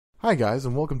Hi guys,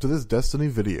 and welcome to this Destiny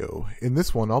video. In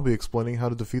this one, I'll be explaining how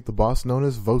to defeat the boss known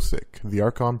as Vosik, the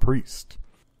Archon priest.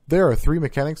 There are 3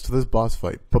 mechanics to this boss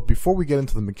fight, but before we get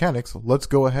into the mechanics, let's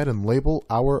go ahead and label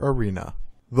our arena.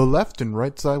 The left and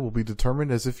right side will be determined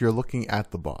as if you're looking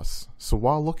at the boss. So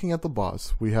while looking at the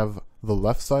boss, we have the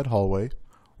left side hallway,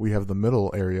 we have the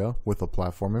middle area with a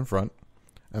platform in front,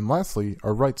 and lastly,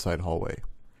 our right side hallway.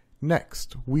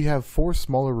 Next, we have 4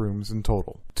 smaller rooms in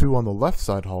total, 2 on the left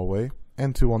side hallway,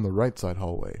 and 2 on the right side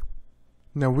hallway.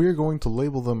 Now we are going to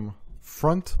label them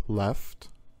front left,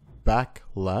 back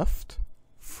left,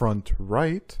 front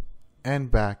right,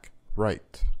 and back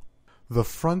right. The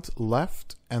front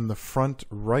left and the front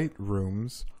right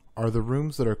rooms are the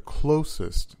rooms that are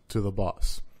closest to the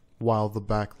boss, while the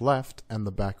back left and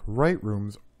the back right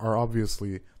rooms are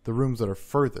obviously the rooms that are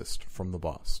furthest from the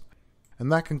boss.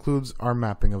 And that concludes our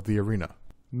mapping of the arena.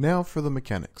 Now for the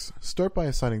mechanics. Start by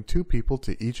assigning 2 people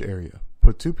to each area.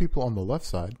 Put 2 people on the left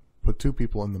side, put 2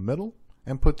 people in the middle,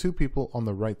 and put 2 people on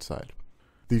the right side.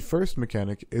 The first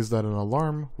mechanic is that an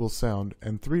alarm will sound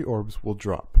and 3 orbs will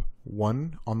drop.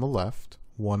 1 on the left,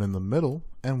 1 in the middle,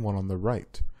 and 1 on the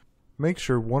right. Make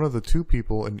sure one of the 2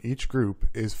 people in each group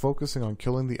is focusing on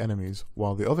killing the enemies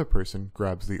while the other person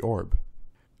grabs the orb.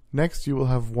 Next, you will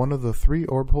have one of the 3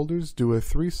 orb holders do a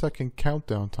 3-second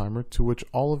countdown timer to which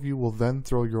all of you will then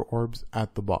throw your orbs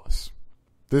at the boss.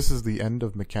 This is the end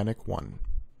of Mechanic 1.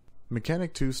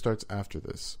 Mechanic 2 starts after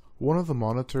this. One of the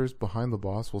monitors behind the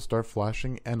boss will start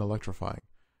flashing and electrifying.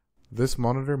 This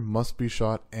monitor must be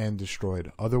shot and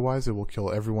destroyed, otherwise it will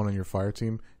kill everyone on your fire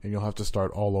team and you'll have to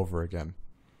start all over again.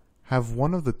 Have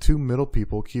one of the 2 middle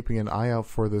people keeping an eye out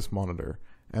for this monitor,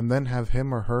 and then have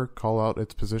him or her call out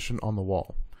its position on the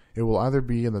wall. It will either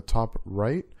be in the top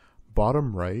right,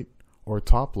 bottom right, or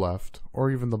top left,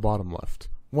 or even the bottom left.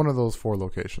 One of those 4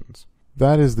 locations.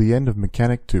 That is the end of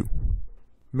Mechanic 2.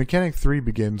 Mechanic 3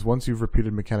 begins once you've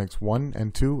repeated Mechanics 1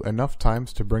 and 2 enough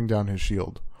times to bring down his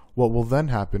shield. What will then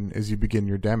happen is you begin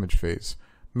your damage phase.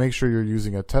 Make sure you're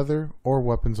using a tether, or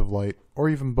weapons of light, or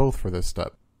even both for this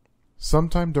step.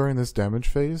 Sometime during this damage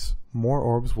phase, more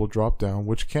orbs will drop down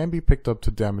which can be picked up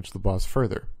to damage the boss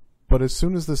further. But as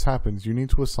soon as this happens, you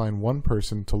need to assign one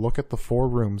person to look at the 4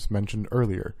 rooms mentioned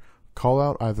earlier. Call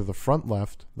out either the front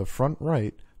left, the front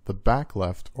right, the back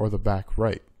left, or the back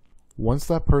right. Once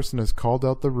that person has called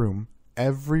out the room,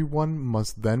 everyone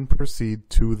must then proceed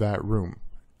to that room,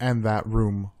 and that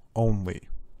room only.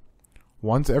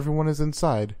 Once everyone is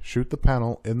inside, shoot the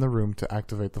panel in the room to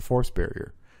activate the force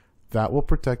barrier. That will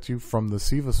protect you from the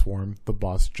Siva swarm the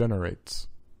boss generates.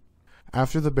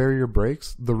 After the barrier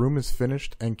breaks, the room is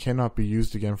finished and cannot be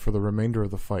used again for the remainder of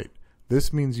the fight.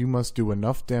 This means you must do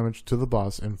enough damage to the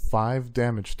boss in 5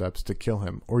 damage steps to kill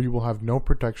him, or you will have no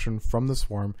protection from the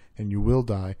swarm and you will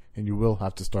die and you will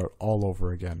have to start all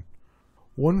over again.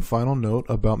 One final note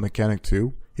about Mechanic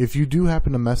 2, if you do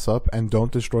happen to mess up and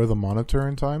don't destroy the monitor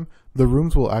in time, the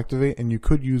rooms will activate and you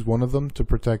could use one of them to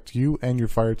protect you and your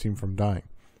fire team from dying.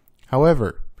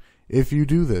 However, if you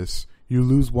do this, you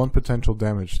lose 1 potential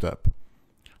damage step.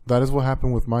 That is what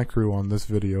happened with my crew on this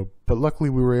video, but luckily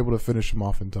we were able to finish them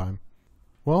off in time.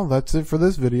 Well, that's it for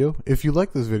this video. If you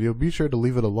like this video, be sure to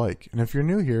leave it a like, and if you're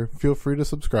new here, feel free to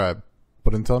subscribe.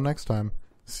 But until next time,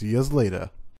 see yous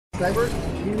later. Sniper, you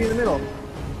can be in the middle.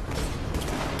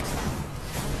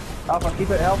 Alpha, keep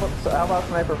it Alpha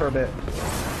sniper for a bit.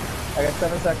 I got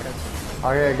 7 seconds.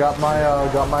 Okay, got my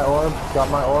orb.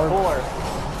 4,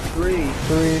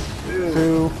 3,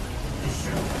 2,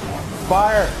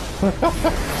 fire!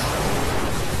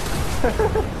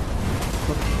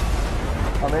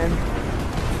 I'm in.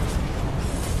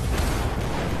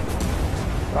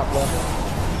 Top left.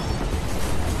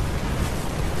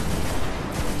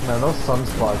 Man, those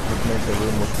sunspots just make the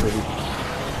room look pretty.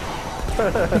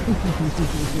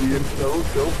 Being so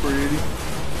pretty.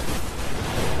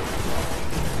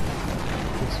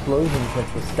 Explosions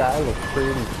make the sky look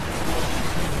pretty.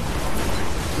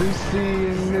 We see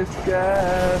in the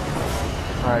sky.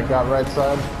 Alright, got right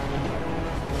side.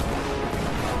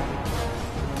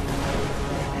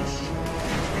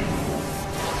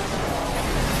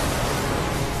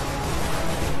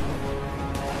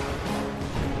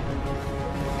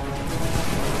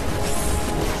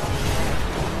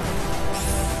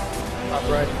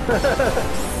 Right.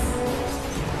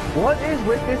 What is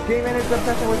with this game and its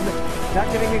obsession with not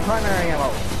giving me primary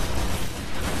ammo?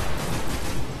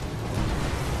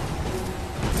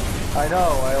 I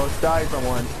know, I almost died from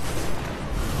one.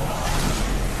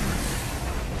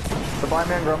 Sublime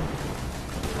Engram.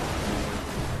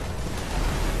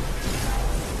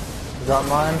 Got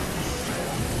mine.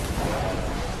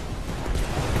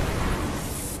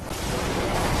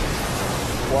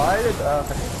 Why did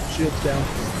Shield's down.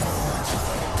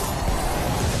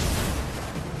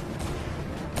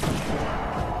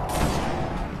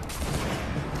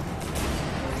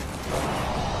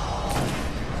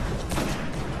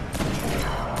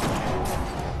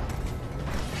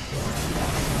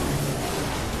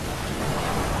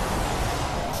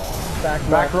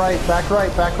 Back right, back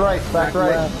right, back right, back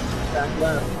right. Left. Back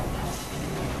left.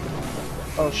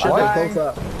 Oh shit, What? they're both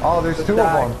up. Oh, there's two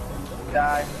die. of them.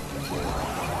 Die.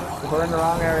 If we're in the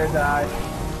wrong area, die.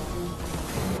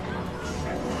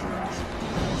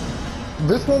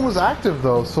 This one was active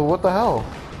though, so what the hell?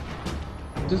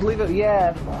 Just leave it.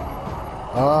 Yeah.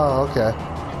 Oh, okay.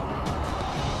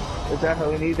 We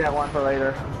definitely need that one for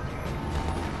later.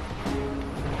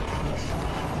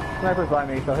 Sniper's by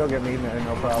me, so he'll get me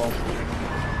no problem.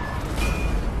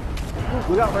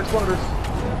 We got first exploders.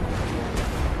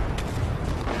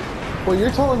 Well,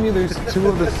 you're telling me there's two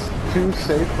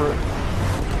safe rooms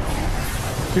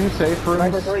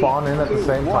Three, spawn in at the two,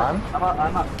 same one. time?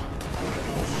 I'm up.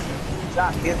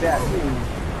 Stop, get that.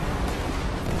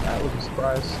 That was a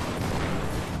surprise.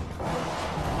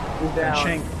 He's And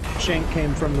down. Shank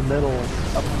came from the middle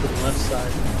up to the left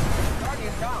side.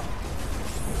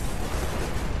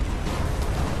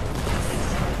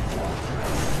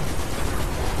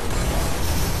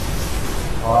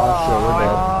 Oh, shit, we're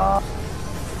dead. I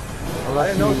Unless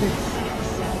didn't know you...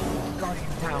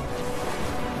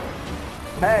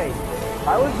 Hey, I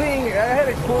had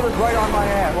exploders right on my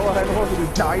ass. What was I supposed to do?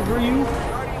 Die for you?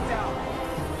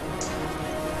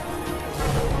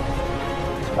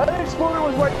 That exploder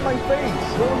was right in my face.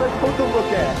 What was I supposed to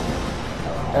look at?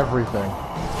 Everything.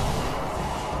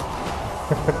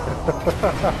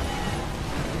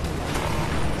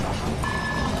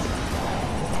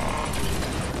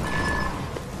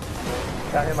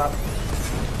 Got him up.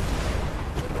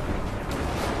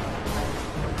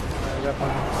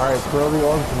 Alright, throw the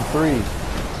orbs in 3,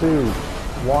 2,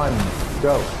 1,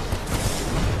 go.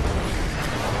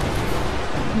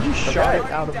 You just shot it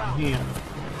out of my hand.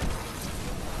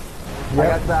 I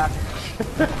got Zach.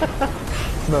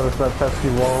 Notice that pesky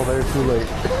wall there, too late.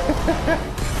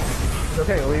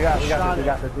 Okay, we got this. Shot it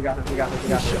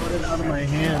out of my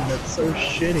hand. That's so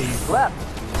shitty. Left.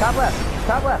 Top left.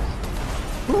 Top left.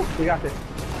 Whew, we got this.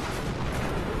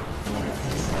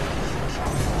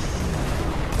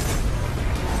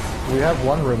 We have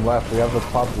one room left. We have the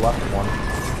top left one.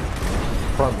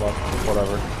 Front left,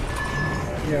 whatever.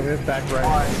 Yeah, we have back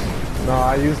right. No,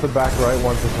 I used the back right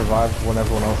one to survive when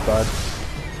everyone else died.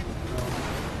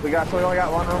 We only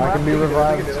got one room I left. can be We do it,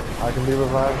 revived. we can do it. I can be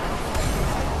revived.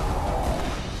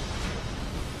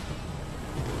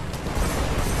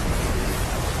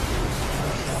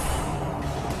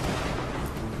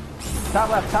 Top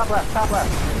left, top left, top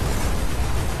left.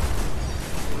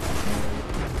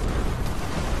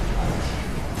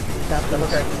 Captain,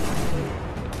 Okay.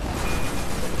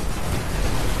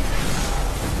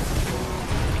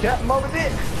 Captain Moby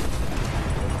Dick.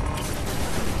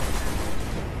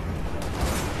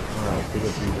 Alright, get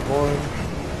it deployed.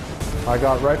 I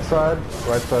got right side.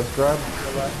 Right side's grabbed.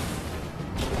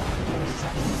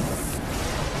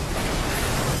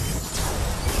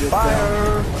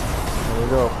 Fire. There we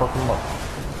go. Fuck them up.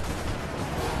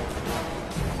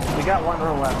 We got one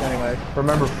room left anyway.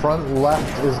 Remember, front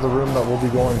left is the room that we'll be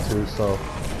going to, so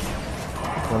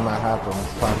when that happens,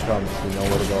 time comes, you know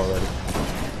where to go already.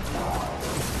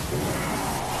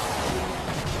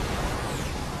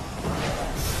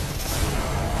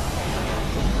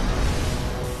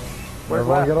 Where's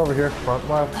Everyone left? get over here. Front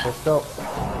left. Let's go.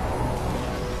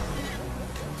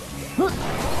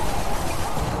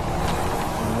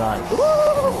 Nice.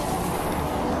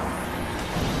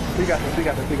 We got this, we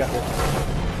got this, we got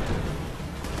this.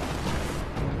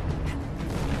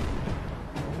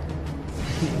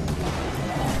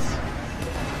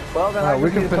 Well, then Alright, I we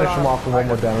just can need to finish put him on- off in one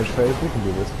more damage phase. We can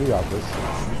do this. We got this.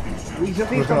 We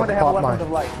just We're need gonna someone to have pop weapons mine.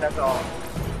 of light, that's all.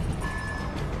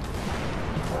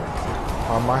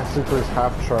 My super is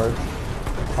half charged.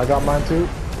 I got mine too.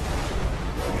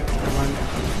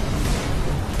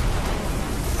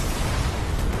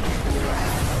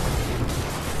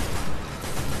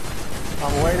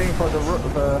 I'm waiting for the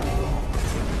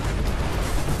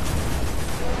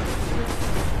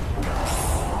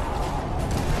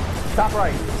top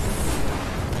right.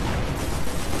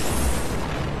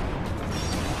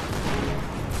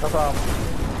 No problem.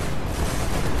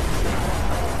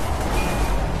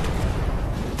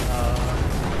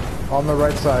 On the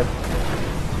right side.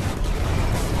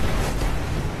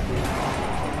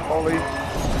 Holy.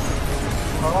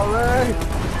 Alright.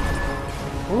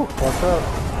 Ooh, watch out.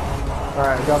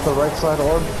 Alright, I got the right side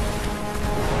orb.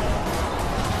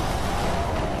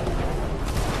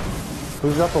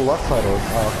 Who's got the left side open?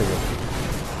 Oh, okay, good.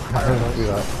 I didn't see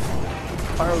that.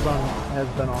 Pyro's on, has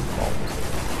been on fault.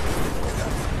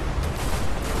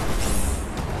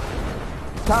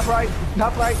 Top right,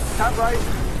 top right, top right.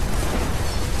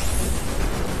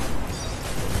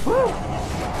 Woo!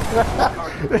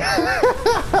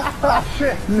 Oh,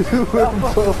 shit. You were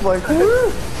both like,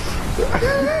 woo!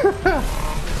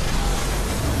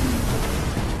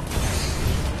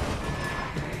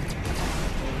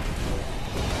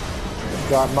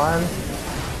 Got mine.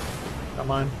 Got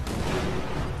mine.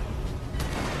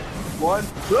 One,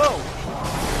 go!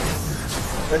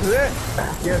 This is it.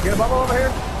 Get a bubble over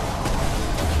here.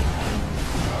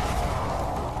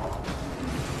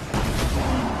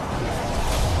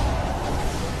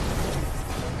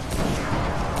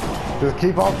 Just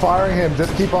keep on firing him.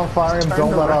 Just keep on firing him.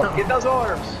 Don't let up. Get those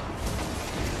orbs.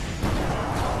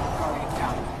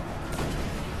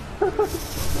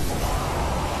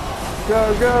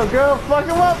 Go, go, go! Fuck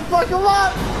him up! Fuck him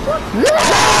up! Yeah!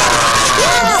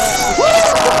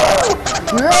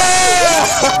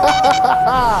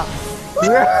 Yeah!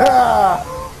 Yeah!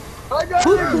 I got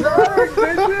it exotic,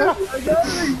 bitches! I got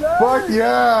it exotic! Fuck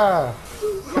yeah!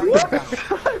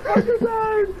 Fucking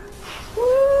died!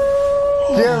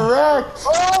 Woo! Get wrecked!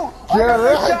 Oh! I Get got the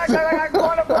wrecked! shotgun! I got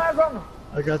quantum plasm!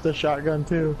 I got the shotgun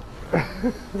too.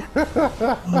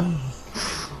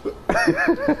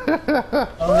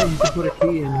 Oh, hey, you can put a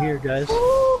key in here, guys.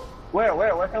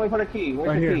 Where can we put a key? Where's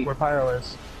Right the here, key? where Pyro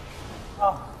is.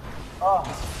 Oh.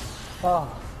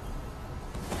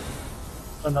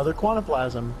 Another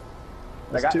quantoplasm.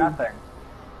 I got nothing.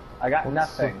 I got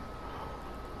nothing.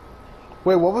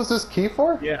 Wait, what was this key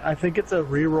for? Yeah, I think it's a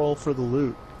reroll for the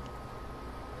loot.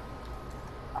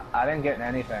 I didn't get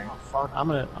anything. Oh, fuck,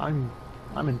 I'm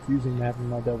infusing that in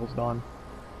my Devil's Dawn.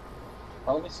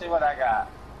 Well, let me see what I got.